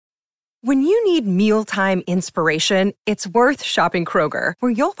When you need mealtime inspiration, it's worth shopping Kroger,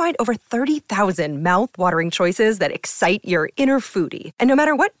 where you'll find over 30,000 mouth-watering choices that excite your inner foodie. And no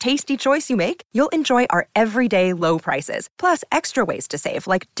matter what tasty choice you make, you'll enjoy our everyday low prices, plus extra ways to save,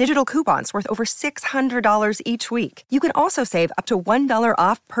 like digital coupons worth over $600 each week. You can also save up to $1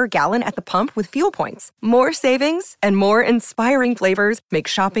 off per gallon at the pump with fuel points. More savings and more inspiring flavors make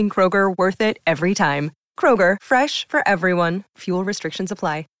shopping Kroger worth it every time. Kroger, fresh for everyone. Fuel restrictions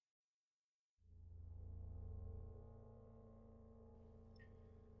apply.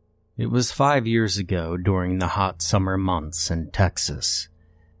 It was 5 years ago during the hot summer months in Texas.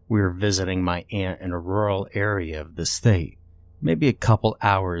 We were visiting my aunt in a rural area of the state, maybe a couple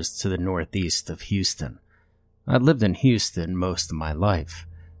hours to the northeast of Houston. I'd lived in Houston most of my life,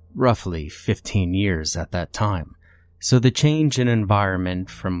 roughly 15 years at that time, so the change in environment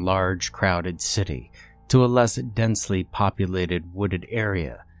from large crowded city to a less densely populated wooded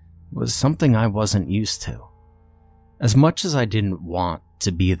area was something I wasn't used to. As much as I didn't want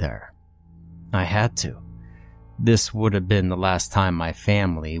to be there, I had to. This would have been the last time my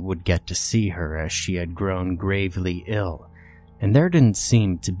family would get to see her, as she had grown gravely ill, and there didn't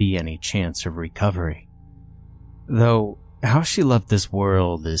seem to be any chance of recovery. Though, how she left this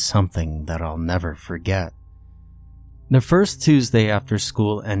world is something that I'll never forget. The first Tuesday after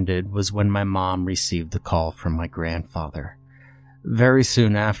school ended was when my mom received a call from my grandfather. Very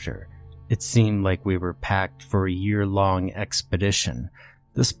soon after, it seemed like we were packed for a year-long expedition,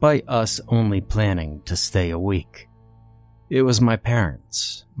 despite us only planning to stay a week. It was my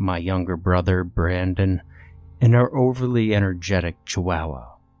parents, my younger brother Brandon, and our overly energetic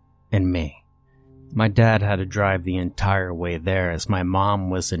Chihuahua, and me. My dad had to drive the entire way there as my mom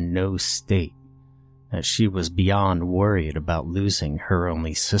was in no state, as she was beyond worried about losing her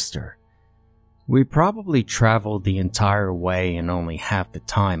only sister. We probably traveled the entire way in only half the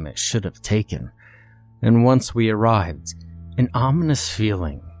time it should have taken, and once we arrived, an ominous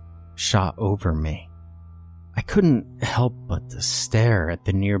feeling shot over me. I couldn't help but to stare at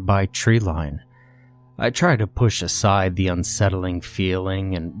the nearby tree line. I tried to push aside the unsettling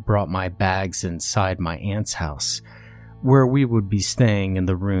feeling and brought my bags inside my aunt's house, where we would be staying in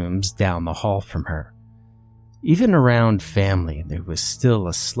the rooms down the hall from her. Even around family, there was still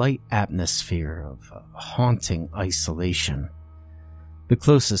a slight atmosphere of haunting isolation. The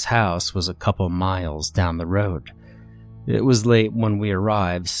closest house was a couple miles down the road. It was late when we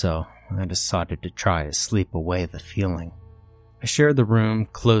arrived, so I decided to try to sleep away the feeling. I shared the room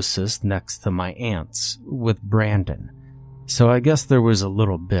closest next to my aunt's with Brandon, so I guess there was a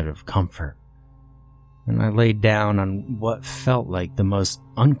little bit of comfort. And I laid down on what felt like the most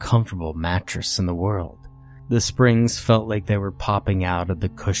uncomfortable mattress in the world. The springs felt like they were popping out of the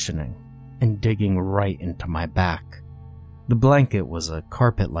cushioning and digging right into my back. The blanket was a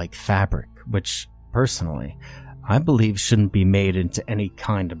carpet-like fabric, which, personally, I believe shouldn't be made into any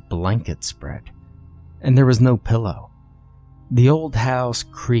kind of blanket spread. And there was no pillow. The old house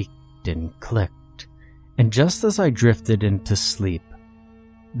creaked and clicked, and just as I drifted into sleep,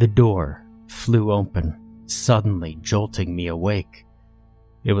 the door flew open, suddenly jolting me awake.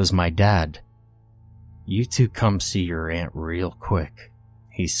 It was my dad. "You two come see your aunt real quick,"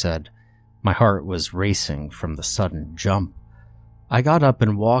 he said. My heart was racing from the sudden jump. I got up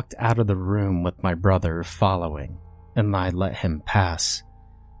and walked out of the room with my brother following, and I let him pass.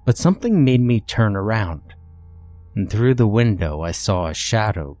 But something made me turn around, and through the window I saw a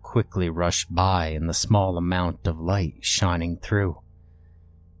shadow quickly rush by in the small amount of light shining through.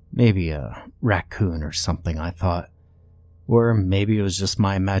 Maybe a raccoon or something, I thought. Or maybe it was just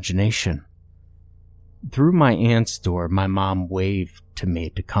my imagination. Through my aunt's door, my mom waved to me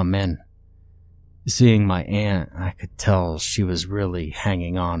to come in. Seeing my aunt, I could tell she was really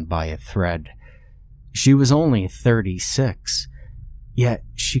hanging on by a thread. She was only 36, yet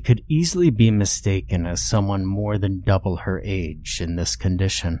she could easily be mistaken as someone more than double her age in this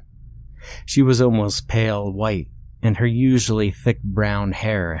condition. She was almost pale white, and her usually thick brown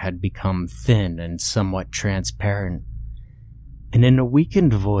hair had become thin and somewhat transparent. And in a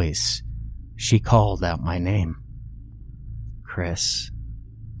weakened voice, she called out my name. "Chris,"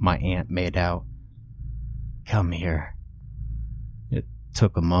 my aunt made out. "Come here." It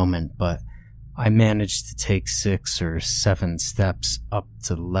took a moment, but I managed to take 6 or 7 steps up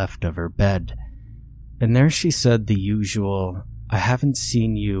to the left of her bed, and there she said the usual, "I haven't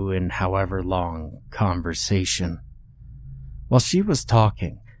seen you in however long" conversation. While she was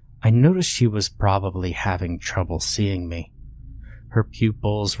talking, I noticed she was probably having trouble seeing me. Her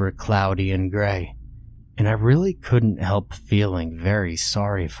pupils were cloudy and gray, and I really couldn't help feeling very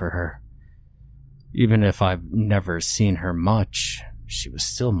sorry for her. Even if I've never seen her much, she was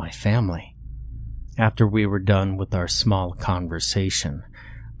still my family. After we were done with our small conversation,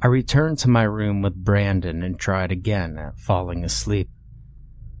 I returned to my room with Brandon and tried again at falling asleep.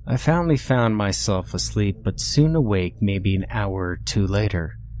 I finally found myself asleep, but soon awake maybe an hour or two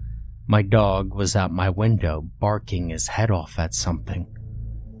later. My dog was out my window barking his head off at something,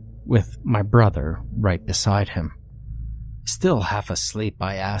 with my brother right beside him. Still half asleep,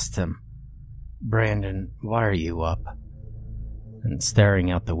 I asked him, "Brandon, why are you up?" And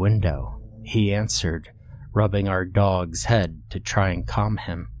staring out the window, he answered, rubbing our dog's head to try and calm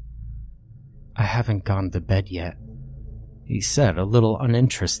him. "I haven't gone to bed yet," he said, a little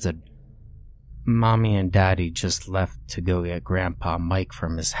uninterested. "Mommy and Daddy just left to go get Grandpa Mike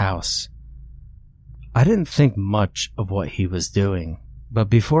from his house." I didn't think much of what he was doing, but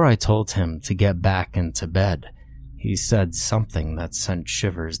before I told him to get back into bed, he said something that sent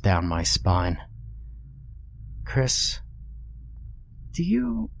shivers down my spine. "Chris, do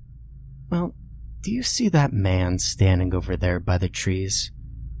you see that man standing over there by the trees?"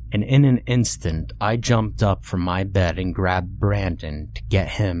 And in an instant, I jumped up from my bed and grabbed Brandon to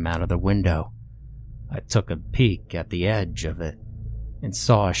get him out of the window. I took a peek at the edge of it and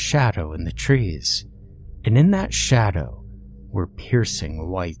saw a shadow in the trees, and in that shadow were piercing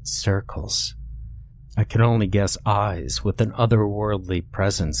white circles. I could only guess eyes with an otherworldly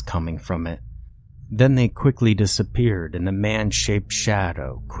presence coming from it. Then they quickly disappeared, and the man-shaped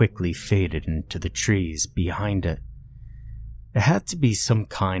shadow quickly faded into the trees behind it. It had to be some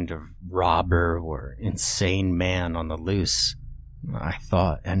kind of robber or insane man on the loose, I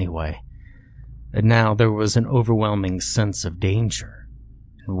thought anyway. And now there was an overwhelming sense of danger,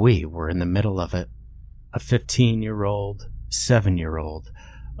 and we were in the middle of it. A 15-year-old, 7-year-old,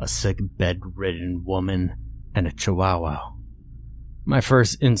 a sick bedridden woman, and a chihuahua. My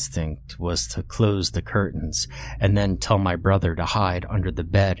first instinct was to close the curtains and then tell my brother to hide under the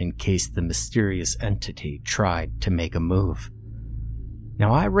bed in case the mysterious entity tried to make a move.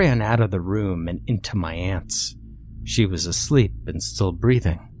 Now I ran out of the room and into my aunt's. She was asleep and still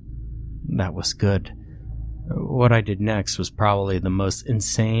breathing. That was good. What I did next was probably the most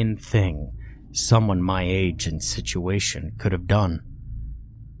insane thing someone my age and situation could have done.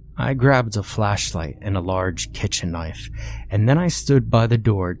 I grabbed a flashlight and a large kitchen knife, and then I stood by the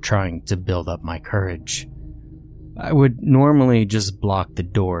door trying to build up my courage. I would normally just block the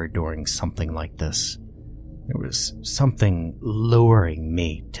door during something like this. There was something luring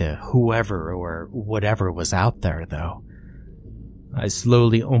me to whoever or whatever was out there, though. I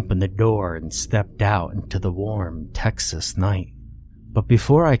slowly opened the door and stepped out into the warm Texas night. But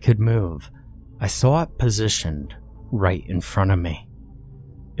before I could move, I saw it positioned right in front of me.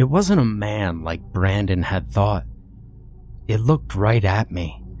 It wasn't a man like Brandon had thought. It looked right at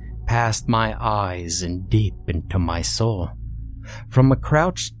me, past my eyes and deep into my soul. From a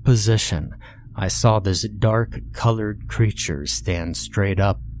crouched position, I saw this dark-colored creature stand straight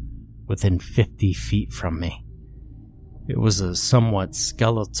up, within 50 feet from me. It was a somewhat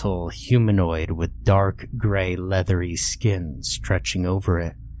skeletal humanoid with dark gray leathery skin stretching over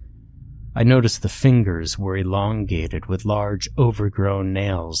it. I noticed the fingers were elongated with large overgrown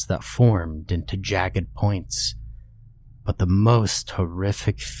nails that formed into jagged points. But the most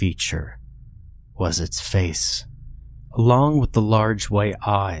horrific feature was its face. Along with the large white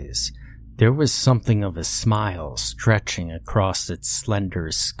eyes, there was something of a smile stretching across its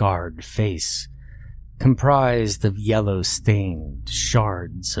slender, scarred face, comprised of yellow-stained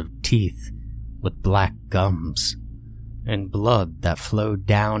shards of teeth with black gums, and blood that flowed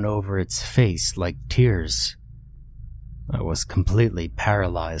down over its face like tears. I was completely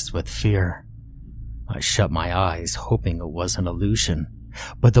paralyzed with fear. I shut my eyes, hoping it was an illusion,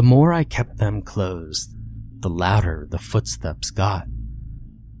 but the more I kept them closed, the louder the footsteps got.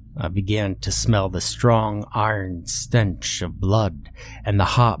 I began to smell the strong iron stench of blood and the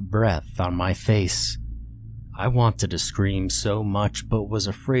hot breath on my face. I wanted to scream so much, but was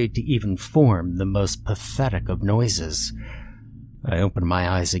afraid to even form the most pathetic of noises. I opened my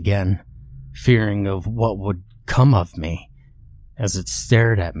eyes again, fearing of what would come of me, as it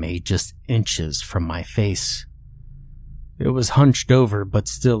stared at me just inches from my face. It was hunched over, but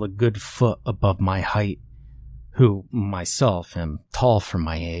still a good foot above my height, who, myself, am tall for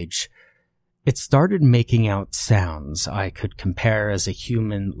my age. It started making out sounds I could compare as a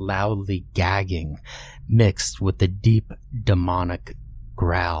human loudly gagging, mixed with a deep, demonic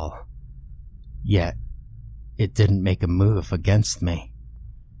growl. Yet, it didn't make a move against me.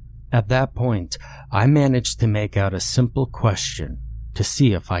 At that point, I managed to make out a simple question to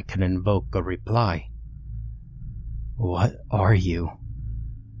see if I could invoke a reply. "What are you?"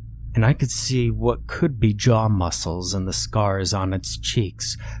 and I could see what could be jaw muscles and the scars on its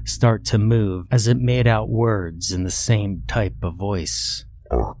cheeks start to move as it made out words in the same type of voice.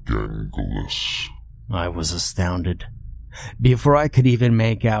 Archangulus. I was astounded. Before I could even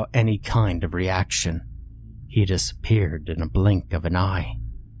make out any kind of reaction, he disappeared in a blink of an eye.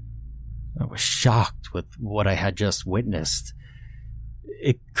 I was shocked with what I had just witnessed.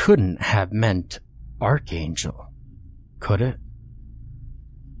 It couldn't have meant Archangel, could it?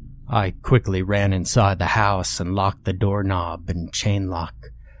 I quickly ran inside the house and locked the doorknob and chain lock.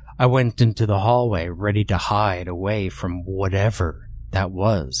 I went into the hallway ready to hide away from whatever that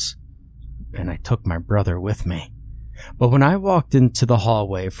was, and I took my brother with me. But when I walked into the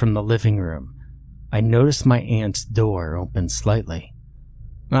hallway from the living room, I noticed my aunt's door open slightly.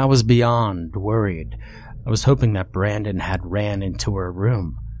 I was beyond worried. I was hoping that Brandon had ran into her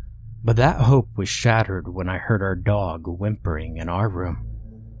room, but that hope was shattered when I heard our dog whimpering in our room.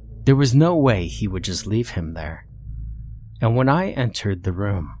 There was no way he would just leave him there. And when I entered the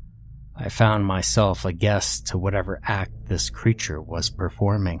room, I found myself a guest to whatever act this creature was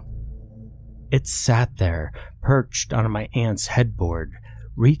performing. It sat there, perched on my aunt's headboard,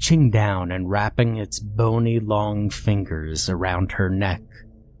 reaching down and wrapping its bony long fingers around her neck,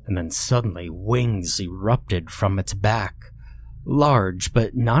 and then suddenly wings erupted from its back, large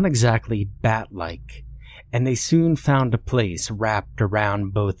but not exactly bat-like, and they soon found a place wrapped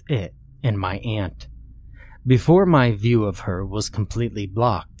around both it and my aunt. Before my view of her was completely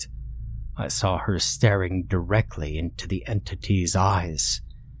blocked, I saw her staring directly into the entity's eyes,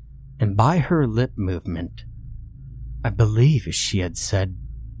 and by her lip movement, I believe she had said,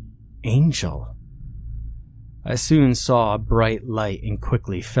 "Angel." I soon saw a bright light and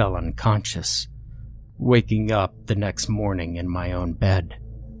quickly fell unconscious, waking up the next morning in my own bed.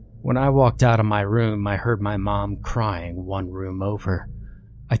 When I walked out of my room, I heard my mom crying one room over.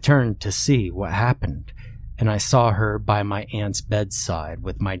 I turned to see what happened, and I saw her by my aunt's bedside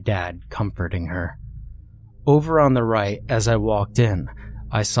with my dad comforting her. Over on the right, as I walked in,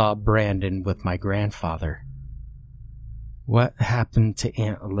 I saw Brandon with my grandfather. "What happened to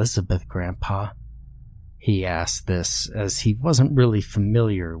Aunt Elizabeth, Grandpa?" He asked this, as he wasn't really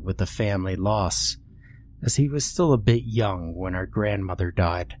familiar with the family loss, as he was still a bit young when our grandmother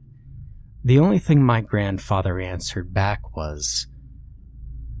died. The only thing my grandfather answered back was,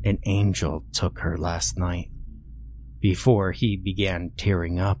 "An angel took her last night," before he began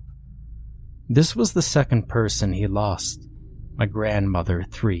tearing up. This was the second person he lost, my grandmother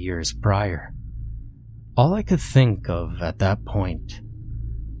 3 years prior. All I could think of at that point,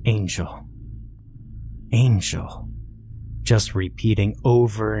 Angel, Angel, just repeating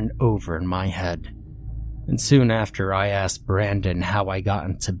over and over in my head. And soon after, I asked Brandon how I got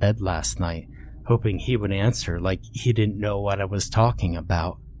into bed last night, hoping he would answer like he didn't know what I was talking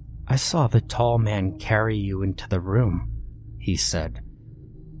about. "I saw the tall man carry you into the room," he said.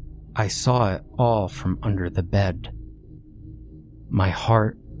 "I saw it all from under the bed." My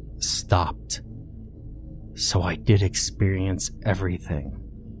heart stopped. So I did experience everything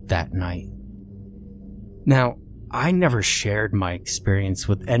that night. Now, I never shared my experience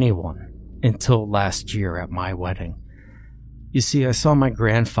with anyone until last year at my wedding. You see, I saw my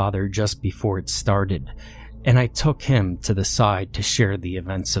grandfather just before it started, and I took him to the side to share the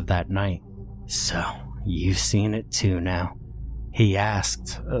events of that night. "So, you've seen it too now?" he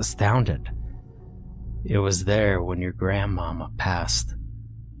asked, astounded. "It was there when your grandmama passed.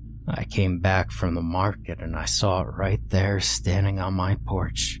 I came back from the market and I saw it right there standing on my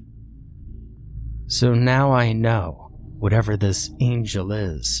porch. So now I know, whatever this angel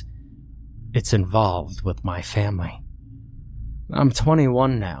is, it's involved with my family. I'm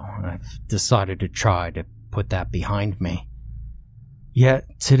 21 now, and I've decided to try to put that behind me.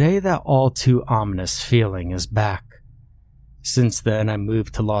 Yet today that all too ominous feeling is back. Since then I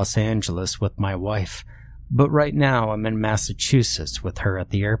moved to Los Angeles with my wife, but right now I'm in Massachusetts with her at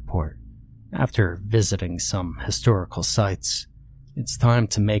the airport, after visiting some historical sites. It's time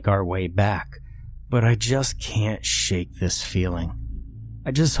to make our way back, but I just can't shake this feeling.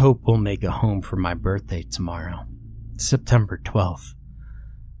 I just hope we'll make it home for my birthday tomorrow, September 12th.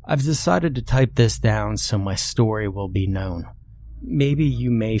 I've decided to type this down so my story will be known. Maybe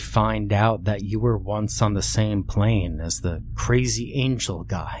you may find out that you were once on the same plane as the crazy angel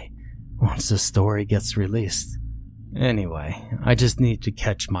guy once the story gets released. Anyway, I just need to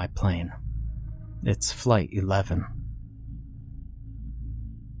catch my plane. It's Flight 11.